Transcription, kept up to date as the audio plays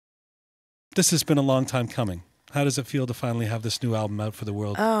This has been a long time coming. How does it feel to finally have this new album out for the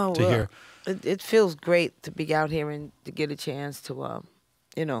world Oh, to well, hear? it feels great to be out here and to get a chance to,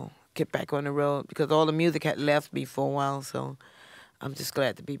 get back on the road because all the music had left me for a while. So I'm just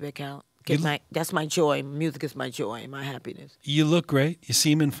glad to be back out. You, That's my joy. Music is my joy, my happiness. you look great. You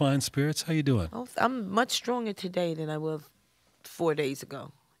seem in fine spirits. How you doing? Oh, I'm much stronger today than I was 4 days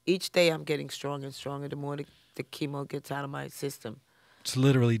ago. Each day I'm getting stronger and stronger the more the chemo gets out of my system. It's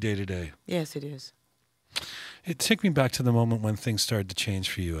literally day to day. Yes, it is. It took me back to the moment when things started to change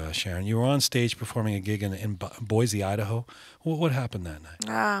for you, Sharon. You were on stage performing a gig in Boise, Idaho. What happened that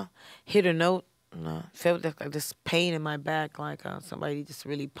night? Hit a note. Felt like this pain in my back, like somebody just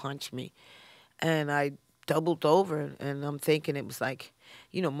really punched me. And I doubled over, and I'm thinking it was like,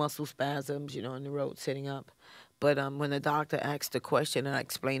 muscle spasms, in the road sitting up. But when the doctor asked the question and I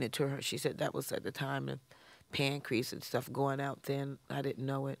explained it to her, she said that was at the time the pancreas and stuff going out then. I didn't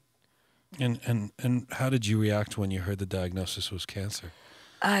know it. And how did you react when you heard the diagnosis was cancer?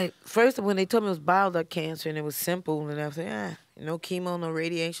 First, when they told me it was bile duct cancer and it was simple, and I was like, no chemo, no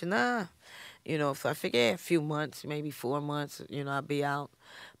radiation, nah. So I figured a few months, maybe 4 months, I'd be out.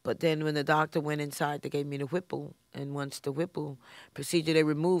 But then when the doctor went inside, they gave me the Whipple. And once the Whipple procedure, they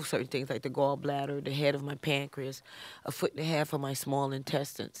removed certain things like the gallbladder, the head of my pancreas, 1.5 foot of my small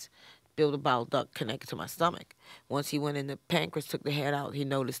intestines, built a bile duct connected to my stomach. Once he went in, the pancreas took the head out, he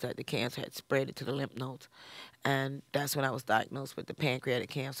noticed that the cancer had spread it to the lymph nodes. And that's when I was diagnosed with the pancreatic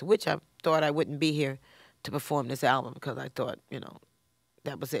cancer, which I thought I wouldn't be here to perform this album because I thought,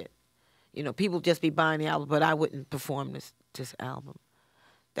 that was it. People just be buying the album, but I wouldn't perform this album.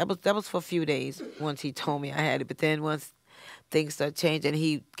 That was for a few days once he told me I had it. But then once things started changing,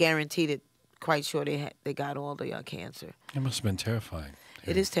 he guaranteed it. Quite sure they got all the cancer. It must have been terrifying.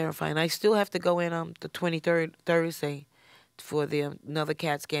 It is terrifying. I still have to go in the 23rd Thursday for another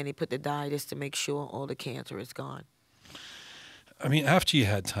CAT scan. They put the dye just to make sure all the cancer is gone. I mean, after you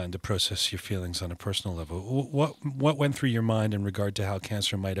had time to process your feelings on a personal level, what went through your mind in regard to how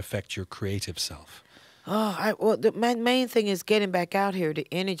cancer might affect your creative self? My main thing is getting back out here. The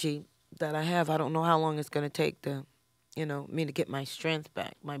energy that I have, I don't know how long it's going to take me to get my strength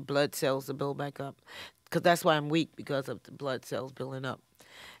back, my blood cells to build back up. Because that's why I'm weak, because of the blood cells building up.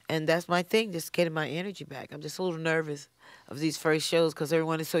 And that's my thing, just getting my energy back. I'm just a little nervous of these first shows because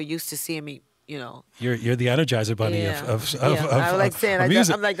everyone is so used to seeing me. You're the Energizer Bunny I like saying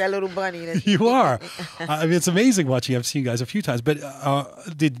I'm like that little bunny. You are. I mean, it's amazing watching. I've seen you guys a few times, but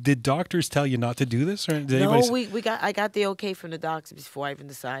did doctors tell you not to do this, or did no? I got the okay from the doctors before I even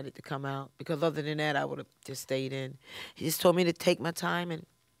decided to come out. Because other than that, I would have just stayed in. He just told me to take my time and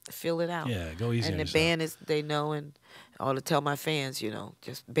fill it out. Yeah, go easy. And the band they know, and all to tell my fans,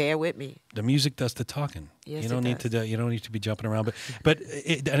 just bear with me. The music does the talking. Yes, you don't need to. You don't need to be jumping around, but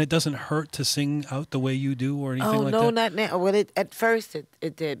it doesn't hurt to sing out the way you do or anything like that. Oh no, not now. Well, at first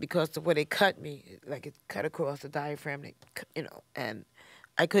it did because the way they cut me, like it cut across the diaphragm, and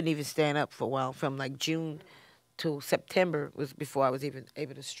I couldn't even stand up for a while. From like June to September was before I was even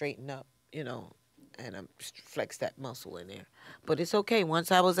able to straighten up, and flex that muscle in there. But it's okay.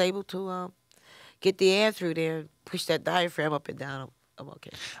 Once I was able to get the air through there, push that diaphragm up and down, I'm okay.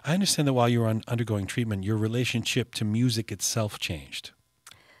 I understand that while you were undergoing treatment, your relationship to music itself changed.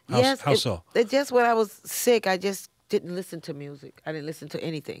 How so? It's just when I was sick, I just didn't listen to music. I didn't listen to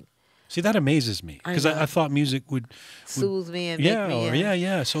anything. See, that amazes me because I thought music would soothe me and make me.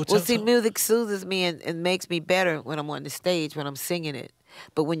 Yeah. So music soothes me and makes me better when I'm on the stage, when I'm singing it.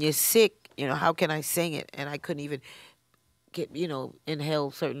 But when you're sick, how can I sing it? And I couldn't even get,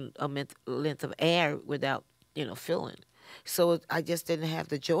 inhale certain length of air without, feeling. So I just didn't have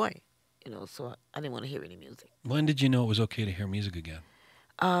the joy, so I didn't want to hear any music. When did you know it was okay to hear music again?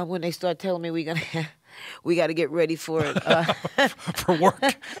 When they start telling me we got to get ready for it. For work.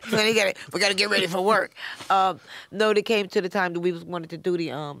 we got to get ready for work. No, they came to the time that we wanted to do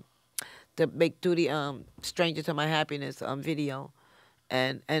the Stranger to My Happiness video.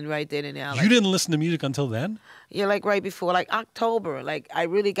 And right then and there. You didn't listen to music until then? Yeah, like right before, like October. Like I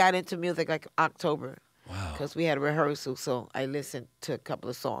really got into music like October. Wow. Because we had a rehearsal, so I listened to a couple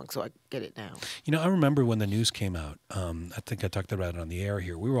of songs so I get it down. I remember when the news came out. I think I talked about it on the air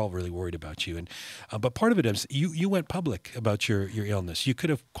here. We were all really worried about you, but part of it is you went public about your illness. You could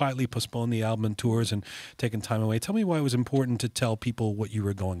have quietly postponed the album and tours and taken time away. Tell me why it was important to tell people what you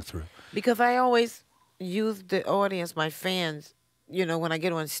were going through. Because I always use the audience, my fans. When I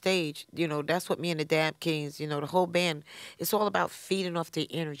get on stage, that's what me and the Dap Kings, the whole band, it's all about feeding off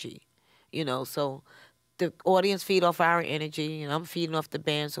the energy, so the audience feed off our energy, and I'm feeding off the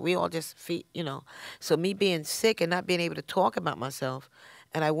band, so we all just feed, So me being sick and not being able to talk about myself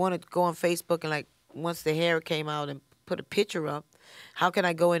and I wanted to go on Facebook and like once the hair came out and put a picture up. How can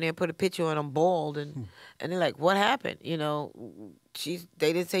I go in there and put a picture on? I'm bald, and they're like, what happened? You know,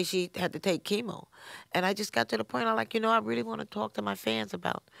 they didn't say she had to take chemo, and I just got to the point. I'm like, I really want to talk to my fans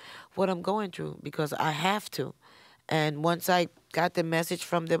about what I'm going through because I have to. And once I got the message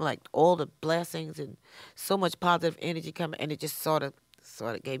from them, like all the blessings and so much positive energy coming, and it just sort of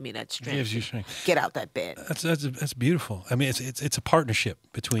gave me that strength. Gives you strength. Get out that bed. That's beautiful. I mean, it's a partnership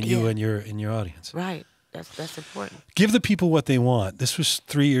between you and your audience. Right. That's important. Give the people what they want. This was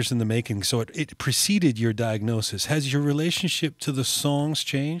 3 years in the making, so it preceded your diagnosis. Has your relationship to the songs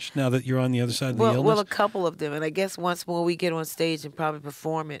changed now that you're on the other side of the illness? Well, a couple of them, and I guess once more we get on stage and probably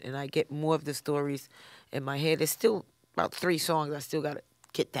perform it, and I get more of the stories in my head. There's still about 3 songs I still got to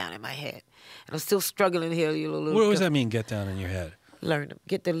get down in my head, and I'm still struggling here. What does that mean? Get down in your head. Learn them,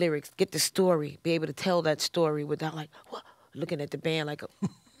 get the lyrics, get the story, be able to tell that story without like looking at the band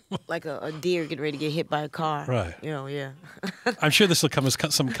like a deer getting ready to get hit by a car. Right. Yeah. I'm sure this will come as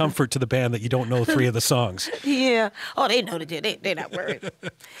some comfort to the band that you don't know 3 of the songs. Yeah. Oh, they know they're not worried.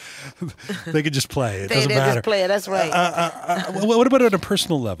 They could just play. It they doesn't matter. Just play it. That's right. What about on a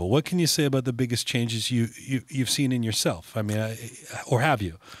personal level? What can you say about the biggest changes you've seen in yourself? I mean, or have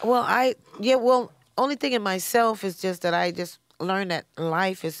you? Well, only thing in myself is just that I just learned that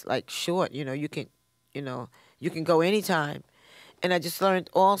life is like short. You can go anytime. And I just learned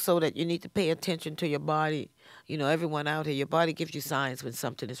also that you need to pay attention to your body. Everyone out here, your body gives you signs when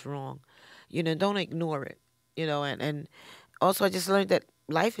something is wrong. Don't ignore it. And also I just learned that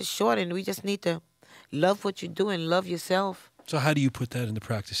life is short and we just need to love what you do and love yourself. So how do you put that into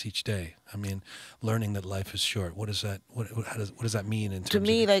practice each day? I mean, learning that life is short. What does that mean in terms of... To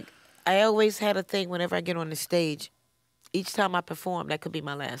me, like, I always had a thing whenever I get on the stage, each time I perform, that could be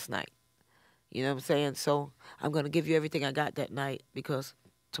my last night. You know what I'm saying? So I'm going to give you everything I got that night because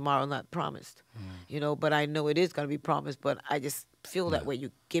tomorrow not promised. But I know it is going to be promised, but I just feel that way.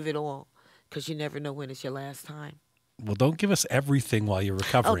 You give it all because you never know when it's your last time. Well, don't give us everything while you're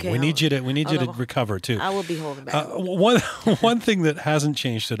recovering. Okay, we need you to recover too. I will be holding back. One thing that hasn't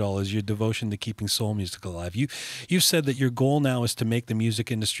changed at all is your devotion to keeping soul music alive. You've said that your goal now is to make the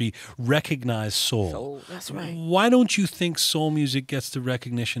music industry recognize soul. That's right. Why don't you think soul music gets the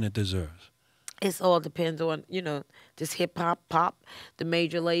recognition it deserves? It all depends on, just hip-hop, pop, the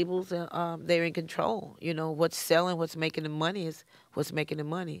major labels, they're in control. What's selling, what's making the money is what's making the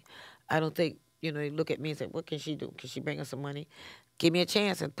money. I don't think, they look at me and say, what can she do? Can she bring us some money? Give me a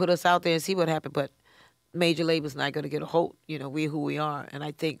chance and put us out there and see what happens. But major labels not going to get a hold. We're who we are. And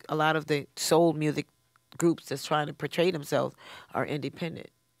I think a lot of the soul music groups that's trying to portray themselves are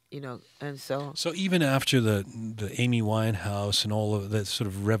independent. And so even after the Amy Winehouse and all of that sort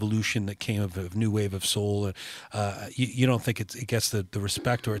of revolution that came of new wave of soul, you don't think it gets the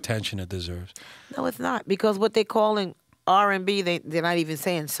respect or attention it deserves? No, it's not, because what they call in R&B, they're not even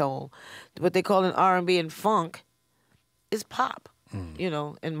saying soul. What they call in R&B and funk is pop.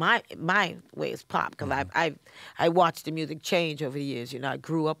 And my way is pop because I watched the music change over the years. I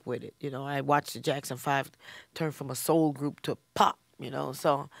grew up with it. I watched the Jackson 5 turn from a soul group to pop.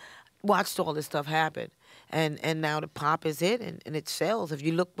 So watched all this stuff happen, and now the pop is it, and it sells. If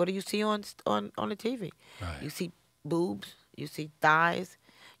you look, what do you see on the TV? Right. You see boobs, you see thighs,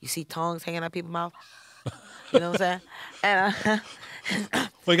 you see tongues hanging out people's mouth. You know what I'm saying? And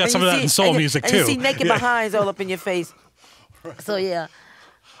we got some of that in soul music too. And you see naked behinds all up in your face. Right. So yeah.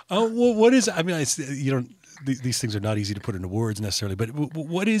 Oh, well, what is? I mean, these things are not easy to put into words necessarily. But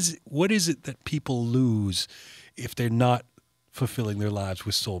what is it that people lose if they're not fulfilling their lives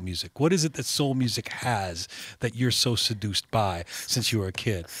with soul music? What is it that soul music has that you're so seduced by since you were a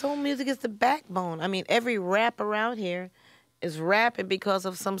kid? Soul music is the backbone. I mean, every rap around here is rapping because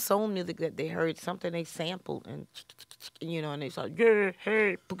of some soul music that they heard, something they sampled, and and they said, yeah,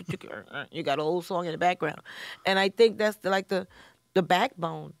 hey, you got an old song in the background. And I think that's the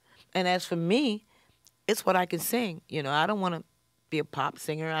backbone. And as for me, it's what I can sing. I don't want to be a pop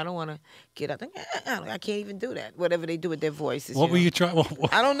singer. I don't want to get up. I can't even do that. Whatever they do with their voices. What were you trying?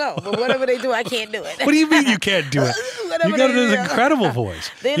 I don't know, but whatever they do, I can't do it. What do you mean you can't do it? You got an incredible voice.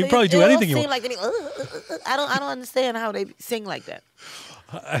 You can probably do anything you want. Like I don't understand how they sing like that.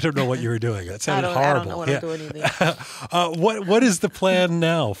 I don't know what you were doing. That sounded horrible. I don't know what I'm doing either. What is the plan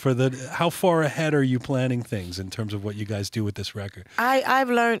now for how far ahead are you planning things in terms of what you guys do with this record? I've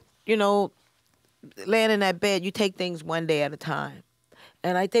learned, laying in that bed, you take things one day at a time.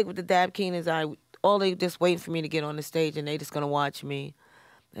 And I think with the Dap Kings, all they just waiting for me to get on the stage, and they just gonna watch me.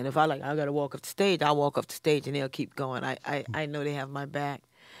 And if I gotta walk up the stage, I'll walk up the stage, and they'll keep going. I know they have my back.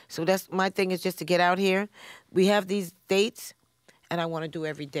 So that's my thing, is just to get out here. We have these dates, and I want to do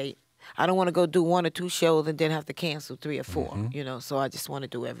every date. I don't want to go do 1 or 2 shows and then have to cancel 3 or 4. You know, so I just want to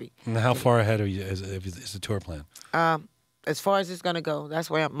do every. And how far ahead are you? Is the tour plan? As far as it's gonna go, that's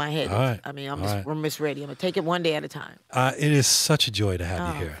where my head is. All right. I mean, I'm All just ready. I'm gonna take it one day at a time. It is such a joy to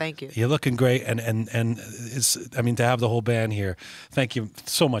have you here. Thank you. You're looking great, and it's. I mean, to have the whole band here. Thank you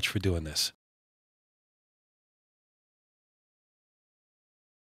so much for doing this.